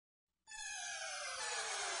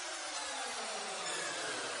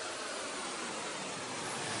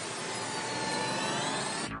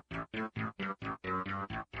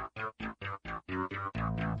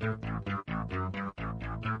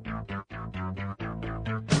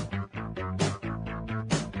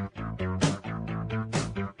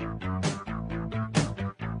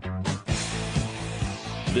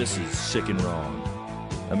This is Sick and Wrong,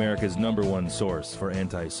 America's #1 source for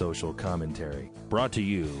antisocial commentary. Brought to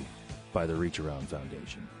you by the Reach Around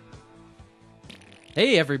Foundation.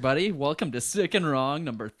 Hey everybody, welcome to Sick and Wrong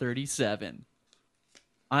number 37.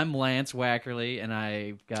 I'm Lance Wackerle, and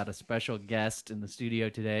I've got a special guest in the studio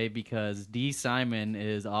today because D. Simon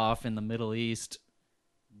is off in the Middle East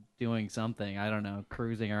doing something. I don't know,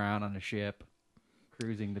 cruising around on a ship,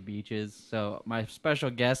 cruising the beaches. So my special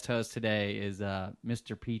guest host today is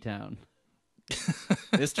Mr. P-Town.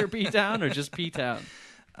 Mr. P-Town or just P-Town?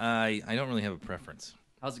 I don't really have a preference.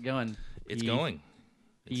 How's it going? It's going.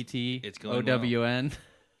 P-T, it's going O-W-N. well.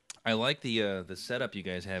 I like the setup you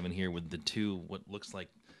guys have in here with the two, what looks like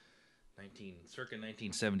circa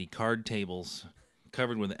 1970 card tables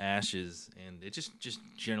covered with ashes, and it just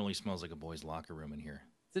generally smells like a boys' locker room in here.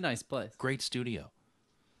 It's a nice place. Great studio.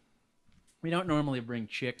 We don't normally bring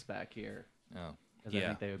chicks back here. Oh, because yeah. I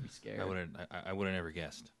think they would be scared. I would have never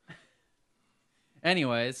guessed.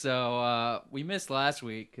 Anyway, so we missed last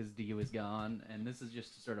week because D was gone, and this is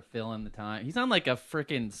just to sort of fill in the time. He's on like a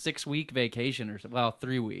freaking 6-week vacation or something. Well,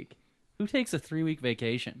 3-week. Who takes a 3-week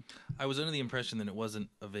vacation? I was under the impression that it wasn't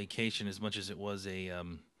a vacation as much as it was a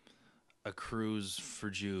cruise for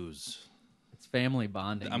Jews. It's family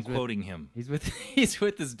bonding. I'm quoting him. He's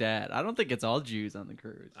with his dad. I don't think it's all Jews on the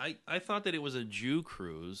cruise. I thought that it was a Jew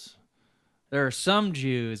cruise. There are some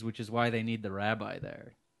Jews, which is why they need the rabbi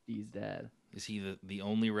there. D's dad. Is he the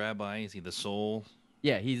only rabbi? Is he the sole?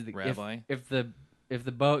 Yeah, he's the rabbi. If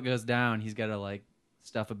the boat goes down, he's got to like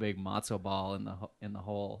stuff a big matzo ball in the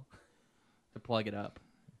hole to plug it up.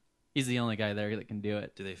 He's the only guy there that can do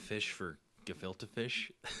it. Do they fish for gefilte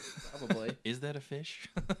fish? Probably. Is that a fish?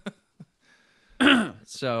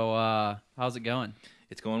 So, how's it going?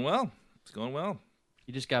 It's going well. It's going well.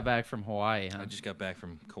 You just got back from Hawaii, huh? I just got back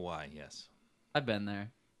from Kauai, yes. I've been there.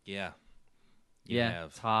 Yeah. Yeah,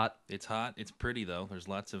 it's hot. It's hot. It's pretty, though. There's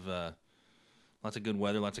lots of good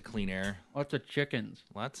weather, lots of clean air. Lots of chickens.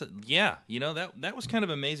 Yeah. You know, that was kind of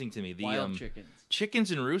amazing to me. The Wild chickens. Chickens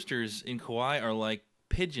and roosters in Kauai are like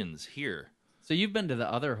pigeons here. So you've been to the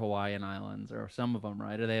other Hawaiian islands, or some of them,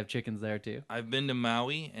 right? Or they have chickens there, too? I've been to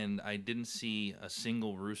Maui, and I didn't see a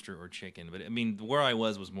single rooster or chicken. But, I mean, where I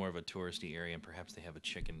was more of a touristy area, and perhaps they have a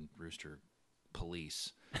chicken-rooster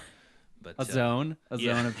police. But, a zone of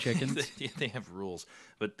chickens? They have rules.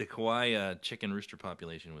 But the Kauai chicken-rooster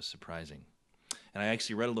population was surprising. And I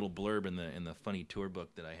actually read a little blurb in the funny tour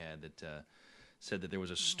book that I had that said that there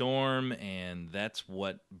was a storm, and that's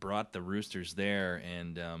what brought the roosters there,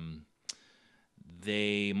 and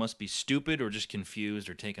they must be stupid or just confused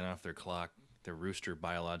or taken off their clock, their rooster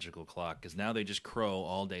biological clock, because now they just crow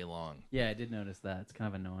all day long. Yeah, I did notice that. It's kind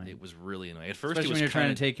of annoying. It was really annoying. At first, especially it was when you're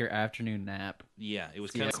trying to take your afternoon nap. Yeah, it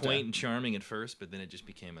was kind of quaint and charming at first, but then it just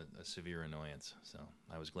became a severe annoyance. So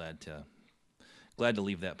I was glad to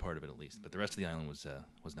leave that part of it at least. But the rest of the island was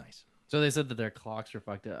nice. So they said that their clocks were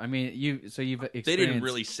fucked up. I mean, you've experienced... They didn't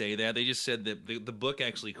really say that. They just said that the book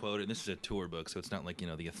actually quoted, and this is a tour book, so it's not like,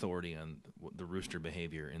 the authority on the rooster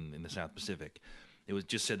behavior in the South Pacific. It was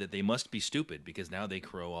just said that they must be stupid because now they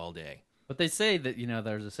crow all day. But they say that,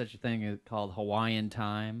 there's such a thing called Hawaiian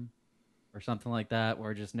time or something like that,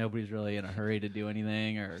 where just nobody's really in a hurry to do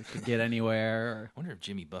anything or to get anywhere. I wonder if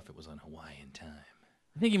Jimmy Buffett was on Hawaiian time.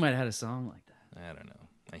 I think he might have had a song like that. I don't know.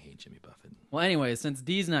 I hate Jimmy Buffett. Well, anyway, since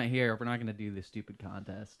D's not here, we're not going to do this stupid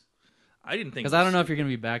contest. I didn't think, because I don't know if you're going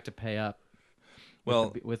to be back to pay up.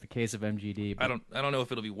 Well, with the case of MGD. But I don't know if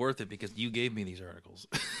it'll be worth it because you gave me these articles.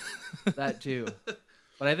 That too.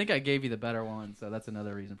 But I think I gave you the better one, so that's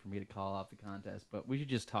another reason for me to call off the contest. But we should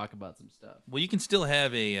just talk about some stuff. Well, you can still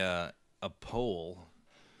have a poll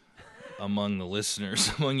among the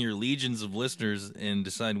listeners, among your legions of listeners, and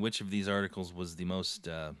decide which of these articles was the most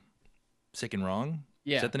sick and wrong.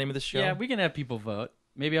 Yeah. Is that the name of the show? Yeah, we can have people vote.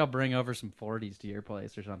 Maybe I'll bring over some 40s to your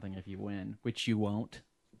place or something if you win, which you won't.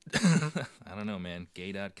 I don't know, man.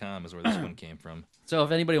 Gay.com is where this one came from. So if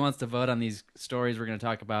anybody wants to vote on these stories we're going to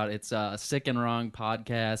talk about, it's sick and wrong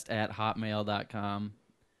podcast at hotmail.com.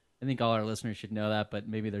 I think all our listeners should know that, but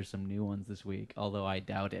maybe there's some new ones this week, although I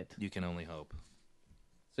doubt it. You can only hope.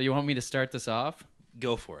 So you want me to start this off?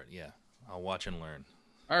 Go for it, yeah. I'll watch and learn.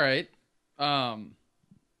 All right.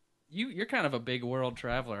 You're kind of a big world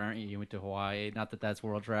traveler, aren't you? You went to Hawaii. Not that that's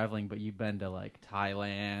world traveling, but you've been to like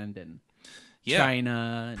Thailand and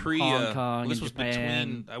China and Hong Kong this and was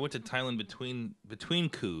Japan. I went to Thailand between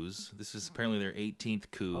coups. This is apparently their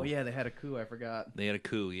 18th coup. Oh yeah, they had a coup. I forgot. They had a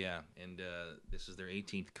coup, yeah, and this is their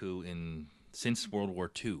 18th coup since World War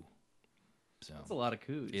II. So that's a lot of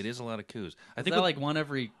coups. It is a lot of coups. I think like one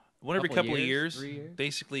every couple of years. 3 years.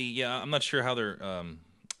 Basically, yeah. I'm not sure how they're.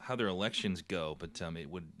 how their elections go, but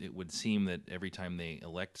it would seem that every time they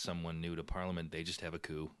elect someone new to parliament, they just have a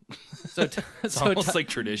coup. So, It's almost like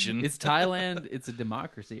tradition. It's Thailand. It's a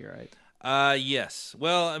democracy, right? Yes.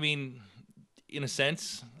 Well, I mean, in a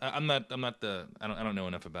sense, I don't know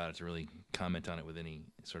enough about it to really comment on it with any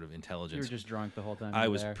sort of intelligence. You were just drunk the whole time. I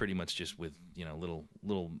was pretty much just with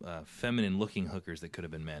little feminine looking hookers that could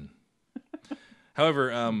have been men.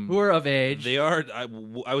 However, who are of age. They are. I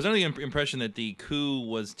was under the impression that the coup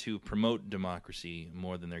was to promote democracy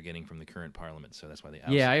more than they're getting from the current parliament, so that's why they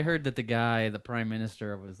ousted. Yeah, I heard that the prime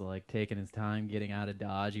minister, was like taking his time getting out of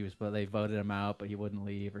Dodge. They voted him out, but he wouldn't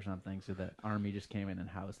leave or something, so the army just came in and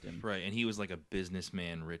housed him. Right, and he was like a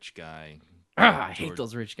businessman, rich guy. I hate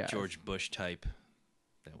those rich guys. George Bush type.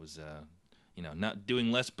 That was, not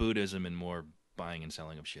doing less Buddhism and more buying and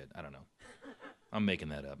selling of shit. I don't know. I'm making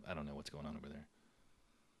that up. I don't know what's going on over there.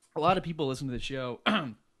 A lot of people listen to the show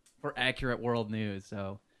for accurate world news,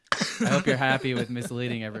 so I hope you're happy with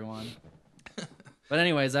misleading everyone. But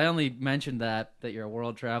anyways, I only mentioned that you're a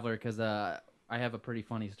world traveler because I have a pretty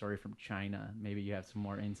funny story from China. Maybe you have some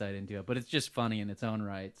more insight into it, but it's just funny in its own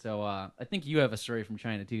right. So I think you have a story from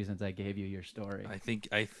China too, since I gave you your story. I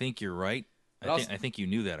think you're right. I think you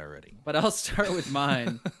knew that already. But I'll start with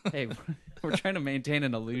mine. Hey, we're trying to maintain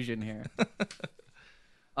an illusion here.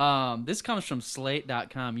 This comes from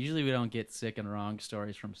Slate.com. Usually we don't get sick and wrong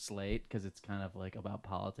stories from Slate because it's kind of like about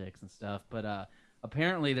politics and stuff. But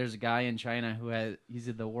apparently there's a guy in China he's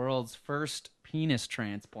the world's first penis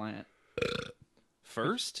transplant.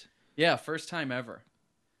 First? Yeah, first time ever.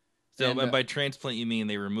 So by transplant you mean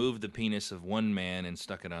they removed the penis of one man and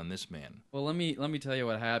stuck it on this man? Well, let me tell you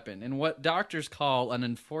what happened. And what doctors call an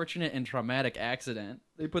unfortunate and traumatic accident.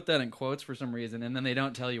 They put that in quotes for some reason, and then they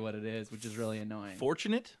don't tell you what it is, which is really annoying.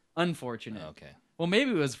 Fortunate? Unfortunate. Oh, okay. Well,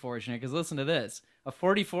 maybe it was fortunate, because listen to this. A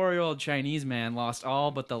 44-year-old Chinese man lost all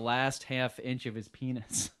but the last half inch of his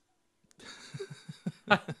penis.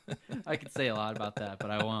 I could say a lot about that, but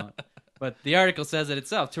I won't. But the article says it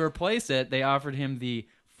itself. To replace it, they offered him the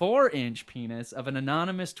 4-inch penis of an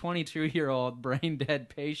anonymous 22-year-old brain-dead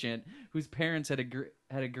patient whose parents had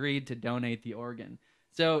agreed to donate the organ.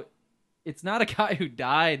 So it's not a guy who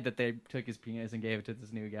died that they took his penis and gave it to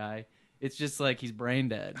this new guy. It's just like he's brain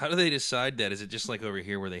dead. How do they decide that? Is it just like over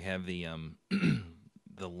here where they have the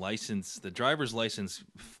the license, the driver's license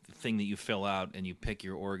thing that you fill out and you pick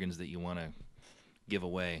your organs that you want to give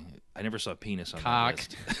away? I never saw penis on cock.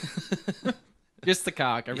 that list. Just the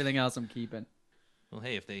cock. Everything else I'm keeping. Well,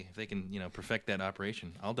 hey, if they can perfect that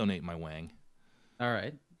operation, I'll donate my wang. All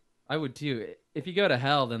right, I would too. If you go to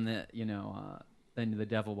hell, then then the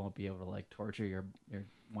devil won't be able to like torture your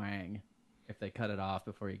wang if they cut it off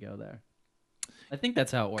before you go there. I think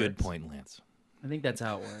that's how it works. Good point, Lance. I think that's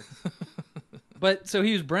how it works. But so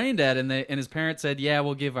he was brain dead, and his parents said, "Yeah,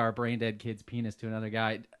 we'll give our brain dead kid's penis to another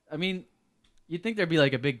guy." I mean, you'd think there'd be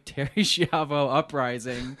like a big Terry Schiavo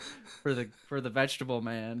uprising for the vegetable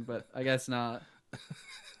man, but I guess not.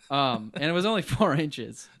 And it was only 4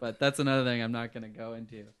 inches, but that's another thing I'm not going to go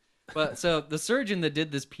into. But so the surgeon that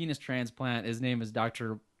did this penis transplant, his name is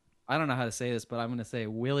Dr. I don't know how to say this, but I'm going to say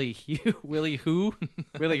Willie Hugh. Willie who?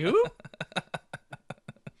 Willie who?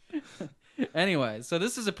 Anyway, so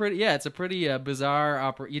this is a pretty bizarre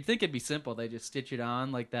operation. You'd think it'd be simple. They just stitch it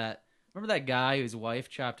on like that. Remember that guy whose wife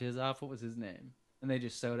chopped his off? What was his name? And they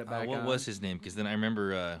just sewed it back on. What was his name? Because then I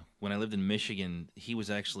remember when I lived in Michigan, he was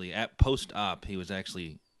actually at post-op. He was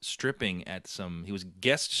actually stripping at he was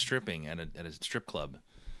guest stripping at a strip club.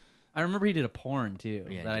 I remember he did a porn too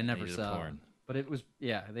that I never saw. But it was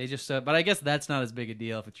they just sew. But I guess that's not as big a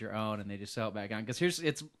deal if it's your own and they just sew it back on. Because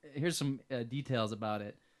here's some details about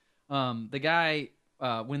it. The guy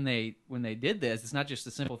when they did this, it's not just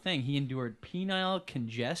a simple thing. He endured penile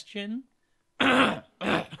congestion,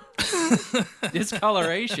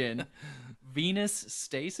 discoloration, venous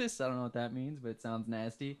stasis. I don't know what that means, but it sounds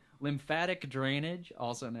nasty. Lymphatic drainage,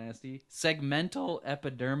 also nasty. Segmental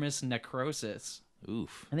epidermis necrosis.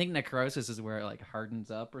 Oof. I think necrosis is where it like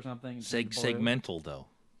hardens up or something. Segmental though.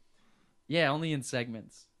 Yeah, only in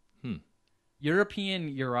segments.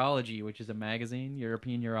 European Urology, which is a magazine,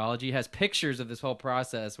 European Urology, has pictures of this whole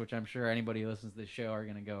process, which I'm sure anybody who listens to this show are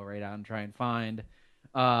going to go right out and try and find.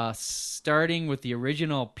 Starting with the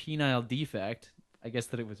original penile defect, I guess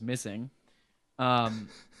that it was missing.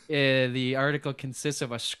 The article consists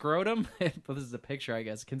of a scrotum. Well, this is a picture, I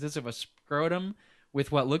guess. It consists of a scrotum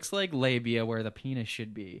with what looks like labia where the penis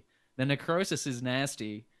should be. The necrosis is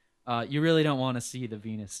nasty. You really don't want to see the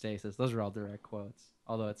venous stasis. Those are all direct quotes.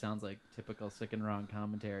 Although it sounds like typical sick and wrong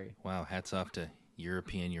commentary. Wow, hats off to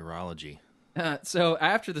European Urology. So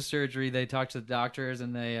after the surgery, they talk to the doctors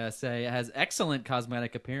and they say it has excellent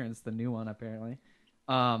cosmetic appearance, the new one apparently.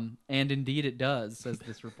 And indeed it does, says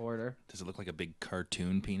this reporter. Does it look like a big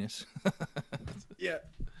cartoon penis? Yeah.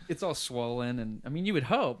 It's all swollen, and I mean, you would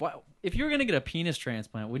hope. If you were going to get a penis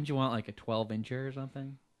transplant, wouldn't you want like a 12-incher or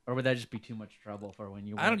something? Or would that just be too much trouble for when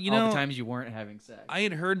you weren't, all the times you weren't having sex? I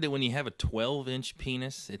had heard that when you have a 12-inch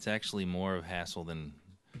penis, it's actually more of a hassle than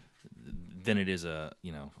it is a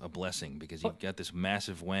blessing, because you've got this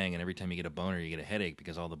massive wang, and every time you get a boner, you get a headache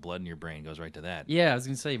because all the blood in your brain goes right to that. Yeah, I was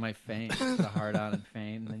going to say you might faint, put a hard on and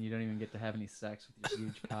faint, and then you don't even get to have any sex with your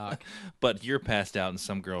huge cock. But you're passed out, and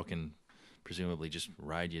some girl can presumably just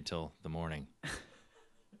ride you till the morning.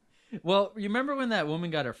 Well, you remember when that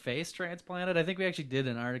woman got her face transplanted? I think we actually did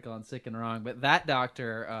an article on Sick and Wrong, but that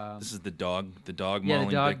doctor... this is the dog mauling yeah,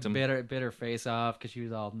 the dog victim? bit her face off because she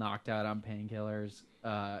was all knocked out on painkillers.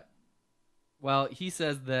 Well, he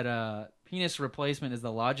says that penis replacement is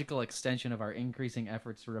the logical extension of our increasing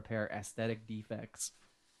efforts to repair aesthetic defects.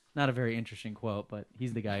 Not a very interesting quote, but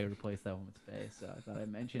he's the guy who replaced that woman's face, so I thought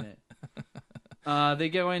I'd mention it. They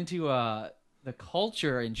go into the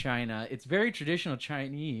culture in China. It's very traditional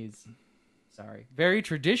Chinese. Very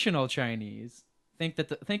traditional Chinese.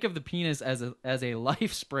 Think of the penis as a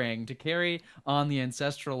life spring to carry on the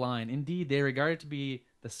ancestral line. Indeed, they regard it to be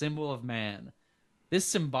the symbol of man. This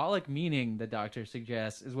symbolic meaning, the doctor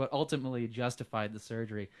suggests, is what ultimately justified the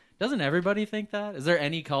surgery. Doesn't everybody think that? Is there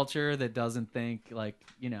any culture that doesn't think, like,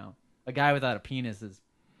 a guy without a penis is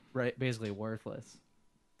basically worthless?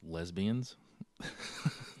 Lesbians?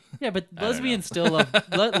 Yeah, but lesbians still love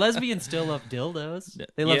dildos.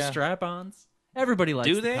 They love strap-ons. Everybody likes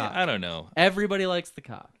the cock. Do they? I don't know. Everybody likes the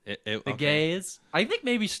cock. The gays. I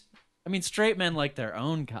think straight men like their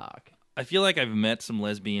own cock. I feel like I've met some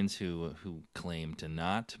lesbians who claim to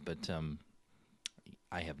not, but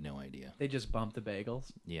I have no idea. They just bump the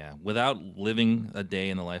bagels? Yeah. Without living a day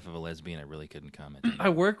in the life of a lesbian, I really couldn't comment. I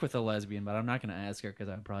work with a lesbian, but I'm not going to ask her because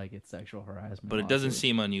I'd probably get sexual harassment. But it doesn't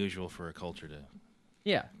seem unusual for a culture to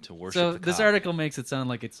worship so the cock. This article makes it sound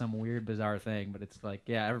like it's some weird, bizarre thing, but it's like,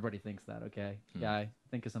 yeah, everybody thinks that, okay? Guy,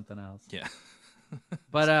 think of something else. Yeah.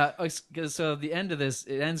 But so the end of this,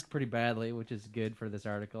 it ends pretty badly, which is good for this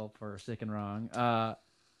article for Sick and Wrong.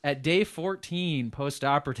 At day 14,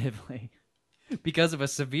 post-operatively, because of a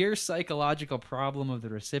severe psychological problem of the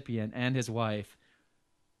recipient and his wife,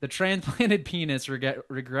 the transplanted penis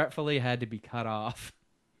regretfully had to be cut off.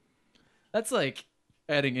 That's like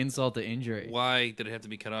adding insult to injury. Why did it have to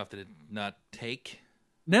be cut off? Did it not take?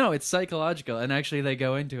 No, it's psychological, and actually they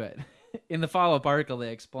go into it. In the follow-up article,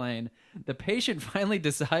 they explain the patient finally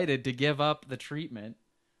decided to give up the treatment,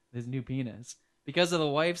 his new penis, because of the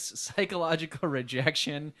wife's psychological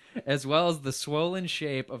rejection, as well as the swollen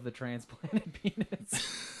shape of the transplanted penis.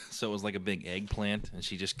 So it was like a big eggplant, and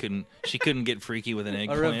she couldn't get freaky with an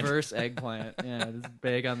eggplant. A reverse eggplant, yeah, this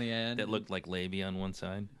big on the end. That looked like labia on one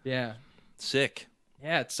side. Yeah. Sick.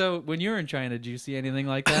 Yeah, so when you were in China, did you see anything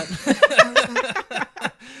like that?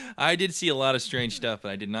 I did see a lot of strange stuff,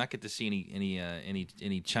 but I did not get to see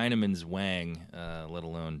any Chinaman's wang, let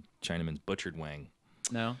alone Chinaman's butchered wang.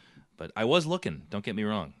 No? But I was looking, don't get me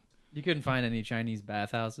wrong. You couldn't find any Chinese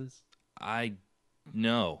bathhouses?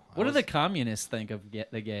 No. What do the communists think of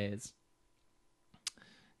the gays?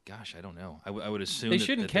 Gosh, I don't know. I would assume they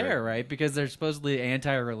shouldn't care, right? Because they're supposedly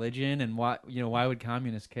anti-religion, and why would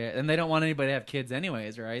communists care? And they don't want anybody to have kids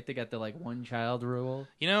anyways, right? They got the one-child rule.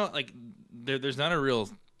 There's not a real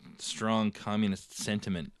strong communist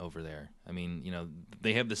sentiment over there. I mean,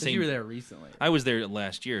 they have the same. You were there recently. I was there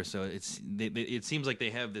last year, so it seems like they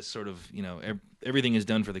have this sort of everything is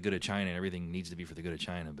done for the good of China, and everything needs to be for the good of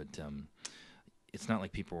China, but. It's not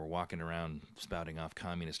like people were walking around spouting off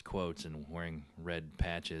communist quotes and wearing red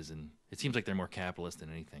patches, and it seems like they're more capitalist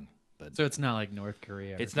than anything. But so it's not like North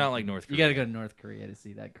Korea. It's not like North Korea. You got to go to North Korea to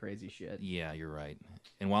see that crazy shit. Yeah, you're right.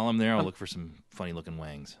 And while I'm there, I'll look for some funny-looking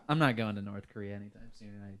wangs. I'm not going to North Korea anytime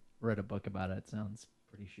soon. I read a book about it. It sounds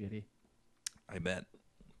pretty shitty. I bet.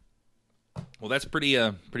 Well, that's pretty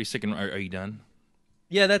sick. Are you done?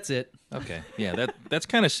 Yeah, that's it. Okay. Yeah, that's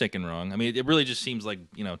kind of sick and wrong. I mean, it really just seems like,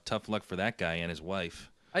 tough luck for that guy and his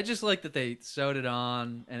wife. I just like that they sewed it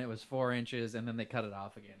on and it was 4 inches and then they cut it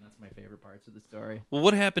off again. That's my favorite parts of the story. Well,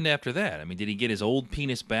 what happened after that? I mean, did he get his old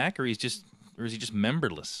penis back or is he just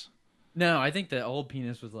memberless? No, I think the old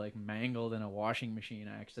penis was like mangled in a washing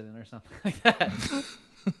machine accident or something like that.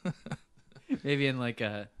 Maybe in like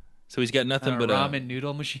a So he's got nothing but ramen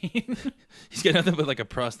noodle machine. He's got nothing but like a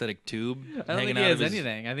prosthetic tube. I don't think he has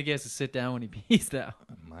anything. I think he has to sit down when he pees now.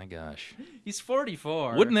 Oh, my gosh. He's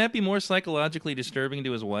 44. Wouldn't that be more psychologically disturbing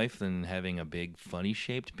to his wife than having a big funny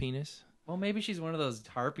shaped penis? Well, maybe she's one of those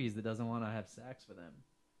harpies that doesn't want to have sex with him.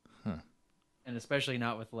 Huh. And especially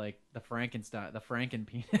not with, like, the Franken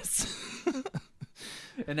penis.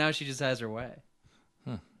 And now she just has her way.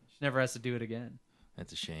 Huh. She never has to do it again.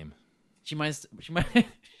 That's a shame. She might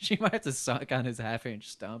have to suck on his half-inch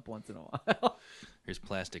stump once in a while. Here's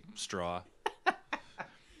plastic straw.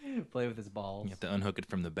 Play with his balls. You have to unhook it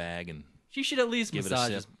from the bag and She should at least give it a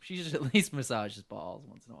massage. sip. She should at least massage his balls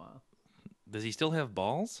once in a while. Does he still have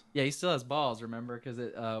balls? Yeah, he still has balls. Remember, because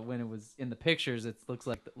when it was in the pictures, it looks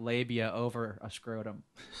like labia over a scrotum.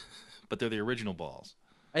 But they're the original balls.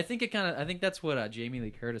 I think that's what Jamie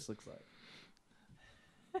Lee Curtis looks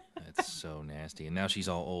like. That's so nasty. And now she's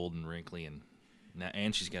all old and wrinkly, and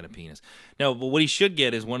she's got a penis. No, but what he should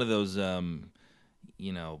get is one of those,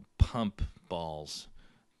 pump balls,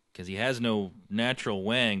 because he has no natural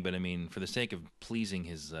wang. But I mean, for the sake of pleasing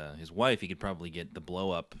his wife, he could probably get the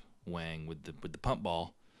blow up wang with the pump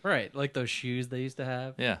ball. Right, like those shoes they used to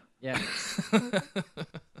have. Yeah. Yeah.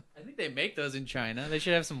 I think they make those in China. They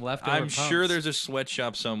should have some leftover I'm pumps. sure there's a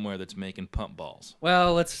sweatshop somewhere that's making pump balls.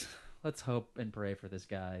 Well, let's hope and pray for this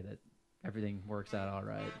guy that everything works out all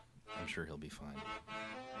right. I'm sure he'll be fine.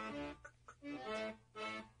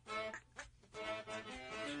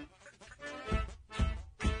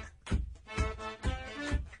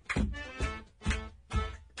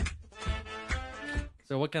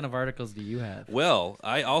 So what kind of articles do you have? Well,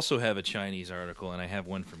 I also have a Chinese article, and I have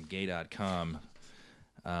one from gay.com.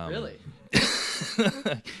 Really? Yes.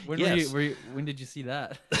 When did you see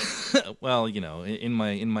that? Well, in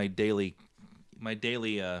my daily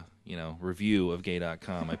review of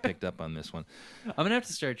gay.com, I picked up on this one. I'm going to have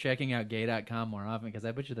to start checking out gay.com more often because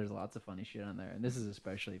I bet you there's lots of funny shit on there, and this is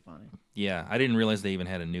especially funny. Yeah, I didn't realize they even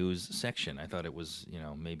had a news section. I thought it was,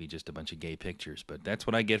 maybe just a bunch of gay pictures, but that's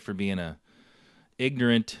what I get for being a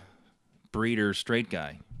ignorant breeder straight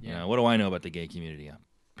guy. Yeah. What do I know about the gay community? But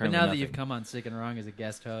Apparently now that nothing. you've come on Sick and Wrong as a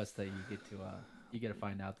guest host, that you get to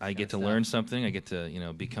find out. I get to learn something. I get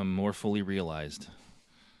to, become more fully realized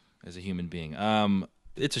as a human being.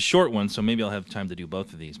 It's a short one, so maybe I'll have time to do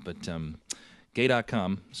both of these. But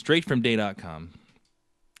gay.com, straight from day.com,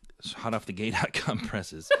 it's hot off the gay.com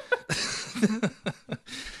presses.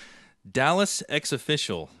 Dallas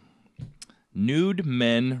ex-official, nude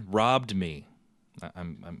men robbed me.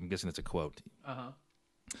 I'm guessing that's a quote. Uh-huh.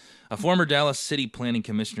 A former Dallas City Planning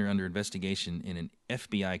Commissioner under investigation in an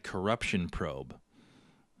FBI corruption probe.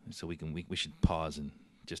 So we should pause and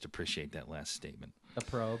just appreciate that last statement. The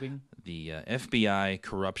probing? The FBI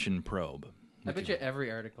corruption probe. I bet you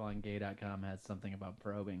every article on gay.com has something about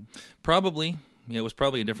probing. Probably. Yeah, it was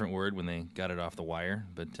probably a different word when they got it off the wire,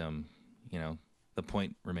 but the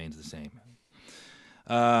point remains the same.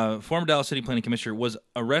 Former Dallas City Planning Commissioner was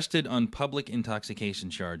arrested on public intoxication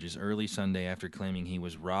charges early Sunday after claiming he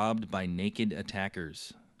was robbed by naked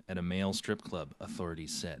attackers at a male strip club,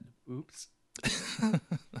 authorities said. Oops.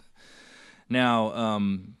 Now,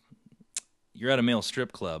 you're at a male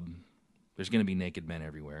strip club. There's going to be naked men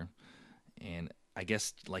everywhere. And I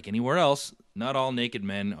guess, like anywhere else, not all naked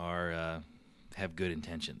men have good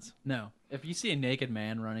intentions. No. If you see a naked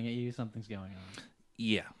man running at you, something's going on.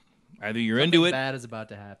 Yeah. Either you're Something into it. bad is about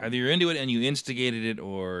to happen. Either you're into it and you instigated it,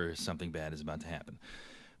 or something bad is about to happen.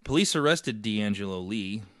 Police arrested D'Angelo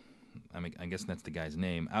Lee, I guess that's the guy's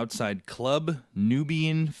name, outside Club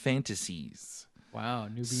Nubian Fantasies. Wow,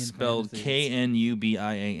 Nubian Spelled Fantasies.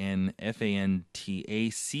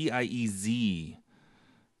 Knubianfantaciez.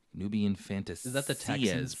 Nubian Fantasies. Is that the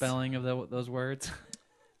Texan spelling of those words?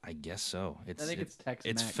 I guess so. I think it's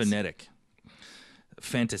Tex-Mex. It's phonetic.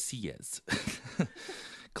 Fantasies.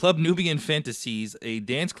 Club Nubian Fantasies, a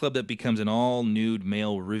dance club that becomes an all-nude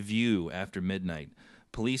male review after midnight.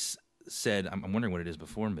 Police said, I'm wondering what it is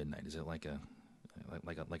before midnight. Is it like a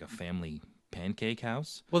family pancake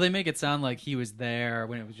house? Well, they make it sound like he was there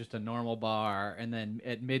when it was just a normal bar, and then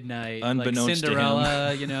at midnight, Unbeknownst like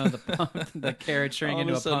Cinderella, the carriage turning All of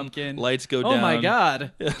into a sudden, pumpkin. Lights go down. Oh my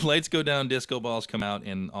God! Lights go down, disco balls come out,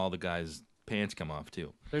 and all the guys' pants come off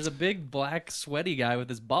too. There's a big black sweaty guy with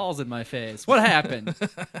his balls in my face. What happened?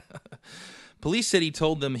 Police said he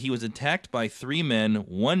told them he was attacked by 3 men,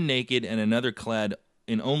 one naked and another clad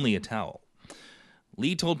in only a towel.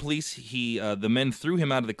 Lee told police the men threw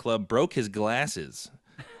him out of the club, broke his glasses,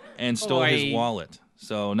 and stole his wallet.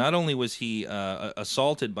 So not only was he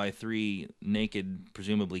assaulted by 3 naked,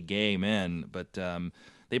 presumably gay men, but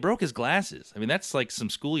they broke his glasses. I mean, that's like some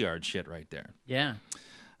schoolyard shit right there. Yeah.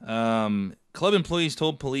 Club employees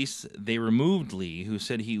told police they removed Lee, who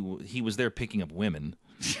said he was there picking up women.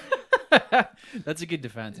 That's a good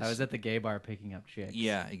defense. I was at the gay bar picking up chicks.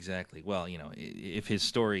 Yeah, exactly. Well, if his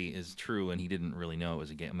story is true and he didn't really know it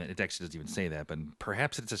was a gay, I mean, it actually doesn't even say that, but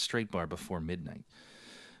perhaps it's a straight bar before midnight.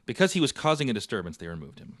 Because he was causing a disturbance, they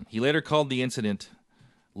removed him. Lee later called the incident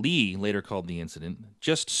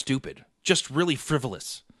just stupid, just really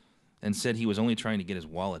frivolous, and said he was only trying to get his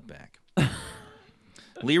wallet back.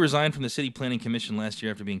 Lee resigned from the City Planning Commission last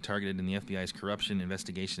year after being targeted in the FBI's corruption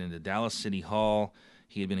investigation into Dallas City Hall.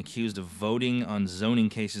 He had been accused of voting on zoning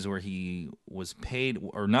cases where he was paid,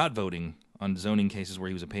 or not voting on zoning cases where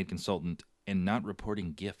he was a paid consultant, and not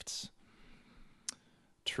reporting gifts.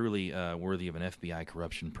 Truly worthy of an FBI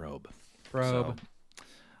corruption probe. So,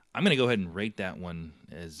 I'm going to go ahead and rate that one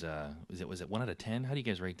as, was it 1 out of 10? How do you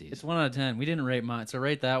guys rate these? It's 1 out of 10. We didn't rate mine, so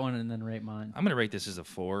rate that one and then rate mine. I'm going to rate this as a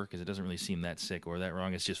 4 because it doesn't really seem that sick or that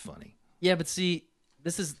wrong. It's just funny. Yeah, but see,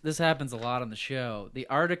 this happens a lot on the show. The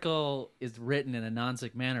article is written in a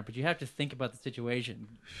non-sick manner, but you have to think about the situation.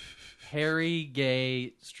 Hairy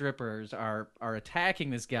gay strippers are attacking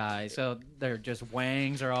this guy, so they're just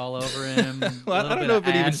wangs are all over him. Well, I don't know if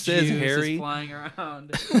it even says hairy. Flying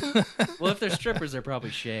around. Well, if they're strippers, they're probably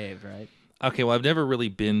shaved, right? Okay, well, I've never really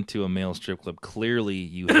been to a male strip club. Clearly,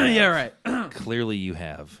 you have. Yeah, right. Clearly, you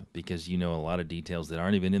have, because you know a lot of details that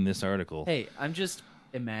aren't even in this article. Hey, I'm just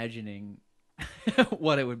imagining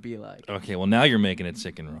what it would be like. Okay, well, now you're making it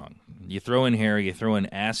sick and wrong. You throw in hair, you throw in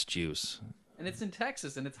ass juice. And it's in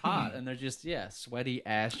Texas, and it's hot, and they're just, sweaty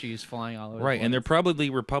ass juice flying all over. Right, the and they're place.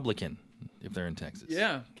 probably Republican if they're in Texas.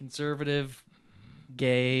 Yeah, conservative,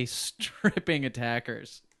 gay, stripping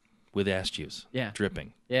attackers. With ass juice. Yeah.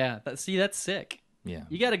 Dripping. Yeah, that's sick. Yeah.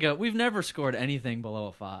 You gotta go. We've never scored anything below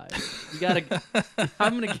a 5. You gotta.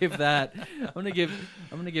 I'm gonna give that a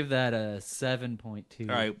 7.2.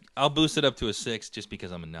 All right, I'll boost it up to a 6 just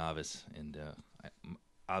because I'm a novice, and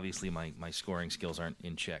obviously my scoring skills aren't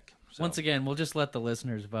in check. So. Once again, we'll just let the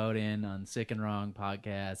listeners vote in on Sick and Wrong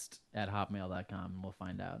Podcast at hotmail.com, and we'll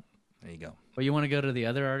find out. There you go. But you want to go to the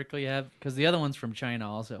other article you have? Because the other one's from China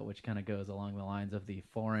also, which kind of goes along the lines of the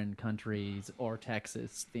foreign countries or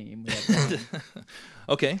Texas theme.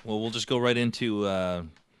 Okay, well, we'll just go right into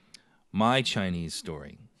my Chinese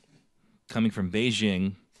story. Coming from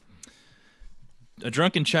Beijing, a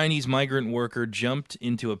drunken Chinese migrant worker jumped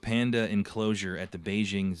into a panda enclosure at the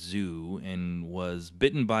Beijing Zoo and was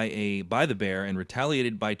bitten by the bear and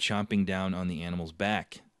retaliated by chomping down on the animal's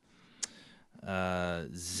back.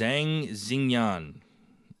 Zhang Xingyan,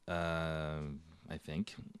 I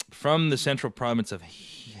think, from the central province of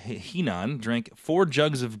Henan, drank 4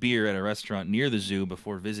 jugs of beer at a restaurant near the zoo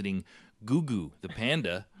before visiting Gugu, the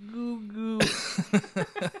panda. Gugu.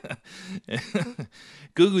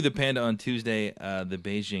 Gugu, the panda, on Tuesday, the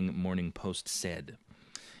Beijing Morning Post said.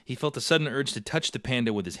 He felt a sudden urge to touch the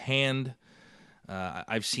panda with his hand.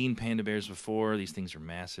 I've seen panda bears before. These things are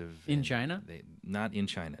massive. In China? Not in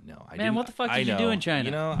China, no. Man, what the fuck did you do in China?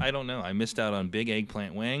 You know, I don't know. I missed out on big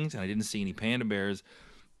eggplant wangs, and I didn't see any panda bears,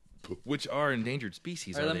 which are endangered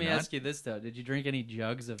species. All right, let me ask you this, though. Did you drink any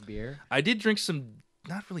jugs of beer? I did drink some,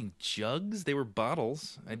 not really jugs. They were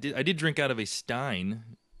bottles. I did drink out of a stein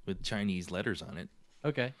with Chinese letters on it.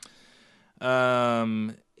 Okay.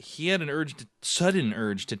 He had sudden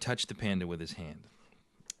urge to touch the panda with his hand,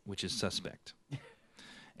 which is suspect,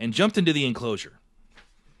 and jumped into the enclosure.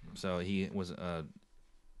 So he was,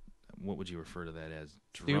 what would you refer to that as?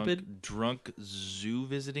 Stupid? Drunk zoo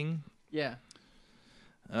visiting? Yeah.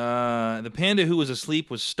 The panda, who was asleep,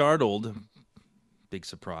 was startled, big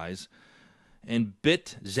surprise, and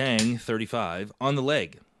bit Zhang, 35, on the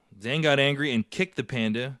leg. Zhang got angry and kicked the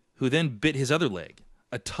panda, who then bit his other leg.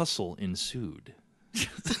 A tussle ensued.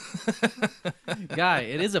 Guy,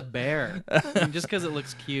 it is a bear. I mean, just because it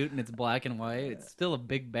looks cute and it's black and white, it's still a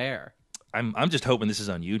big bear. I'm just hoping this is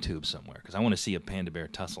on YouTube somewhere because I want to see a panda bear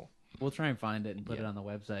tussle. We'll try and find it and put it on the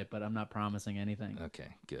website, but I'm not promising anything.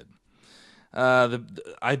 Okay, good.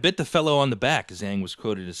 I bit the fellow on the back, Zhang was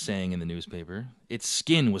quoted as saying in the newspaper. Its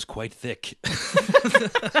skin was quite thick.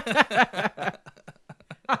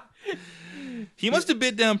 He must have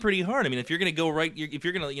bit down pretty hard. I mean, if you're going to go if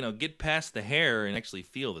you're going to, get past the hair and actually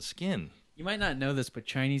feel the skin. You might not know this, but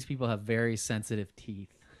Chinese people have very sensitive teeth.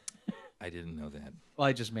 I didn't know that. Well,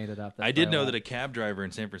 I just made it up. I did know that a cab driver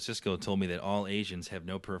in San Francisco told me that all Asians have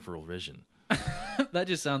no peripheral vision. That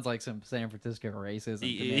just sounds like some San Francisco racism.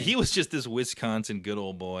 He was just this Wisconsin good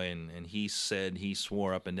old boy, and he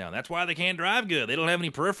swore up and down, that's why they can't drive good. They don't have any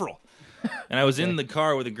peripheral. And I was in the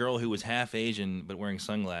car with a girl who was half Asian but wearing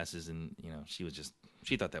sunglasses, and she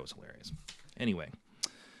thought that was hilarious. Anyway,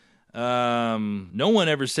 no one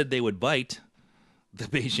ever said they would bite. The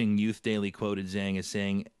Beijing Youth Daily quoted Zhang as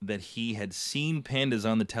saying that he had seen pandas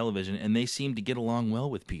on the television and they seemed to get along well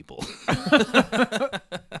with people.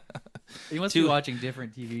 You must be watching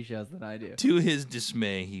different TV shows than I do. To his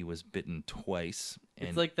dismay, he was bitten twice,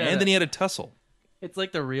 and then he had a tussle. It's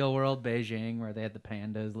like the real world Beijing where they had the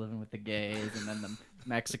pandas living with the gays and then the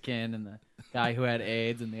Mexican and the guy who had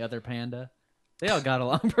AIDS and the other panda. They all got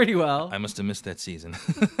along pretty well. I must have missed that season.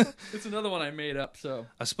 It's another one I made up, so.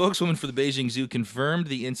 A spokeswoman for the Beijing Zoo confirmed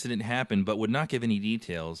the incident happened, but would not give any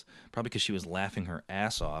details, probably because she was laughing her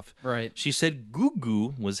ass off. Right. She said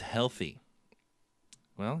Gugu was healthy.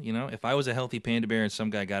 Well, you know, if I was a healthy panda bear and some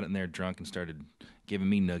guy got in there drunk and started giving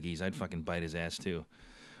me noogies, I'd fucking bite his ass too.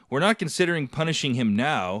 We're not considering punishing him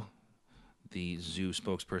now, the zoo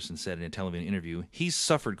spokesperson said in a television interview. He's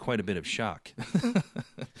suffered quite a bit of shock.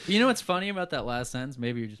 You know what's funny about that last sentence?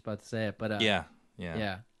 Maybe you're just about to say it, but Yeah.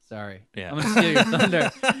 Sorry. Yeah. I'm gonna steal your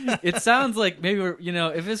thunder. It sounds like maybe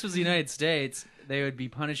if this was the United States, they would be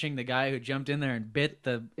punishing the guy who jumped in there and bit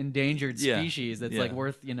the endangered species. That's like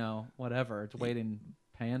worth whatever. It's weight in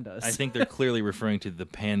pandas. I think they're clearly referring to the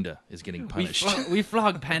panda is getting punished. We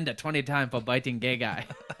flog panda 20 times for biting gay guy.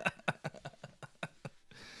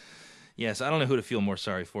 Yes, I don't know who to feel more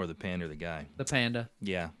sorry for, the panda or the guy. The panda.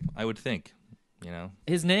 Yeah, I would think.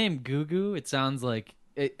 His name Gugu. It sounds like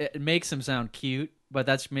it makes him sound cute, but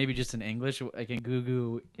that's maybe just in English. Like in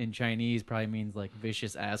Gugu in Chinese probably means like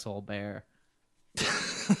vicious asshole bear.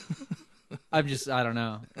 I don't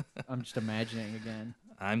know. I'm just imagining again.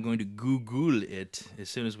 I'm going to Google it as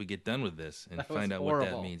soon as we get done with this and find out horrible.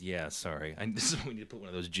 what that means. Yeah, sorry. We need to put one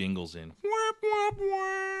of those jingles in.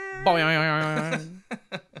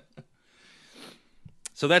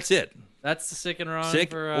 So that's it. That's the sick and wrong.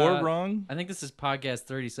 Sick or wrong? I think this is podcast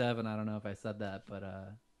 37. I don't know if I said that, but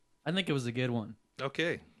I think it was a good one.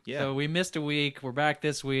 Okay. Yeah. So we missed a week. We're back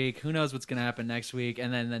this week. Who knows what's going to happen next week?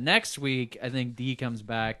 And then the next week, I think D comes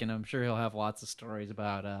back, and I'm sure he'll have lots of stories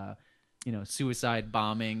about, suicide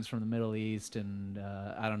bombings from the Middle East and,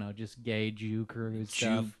 I don't know, just gay Jew cruise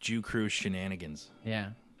stuff. Jew cruise shenanigans. Yeah.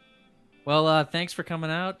 Well, thanks for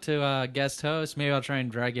coming out to guest host. Maybe I'll try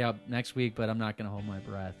and drag you out next week, but I'm not going to hold my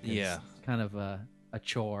breath. It's kind of a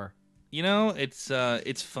chore.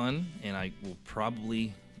 It's fun, and I will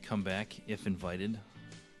probably come back if invited.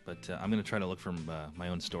 But I'm going to try to look for my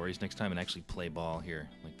own stories next time and actually play ball here,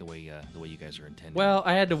 like the way you guys are intending. Well,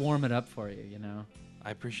 I had to warm it up for you,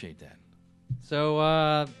 I appreciate that.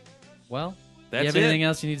 So, do you have anything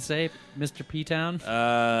else you need to say, Mr. P-Town?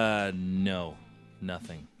 No,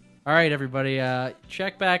 nothing. All right, everybody.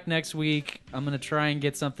 Check back next week. I'm going to try and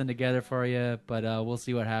get something together for you, but we'll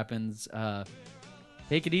see what happens.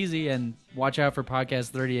 Take it easy and watch out for podcast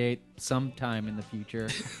 38 sometime in the future.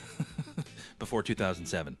 Before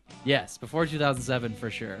 2007. Yes, before 2007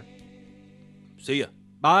 for sure. See ya.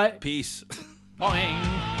 Bye. Peace.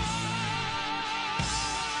 Boing.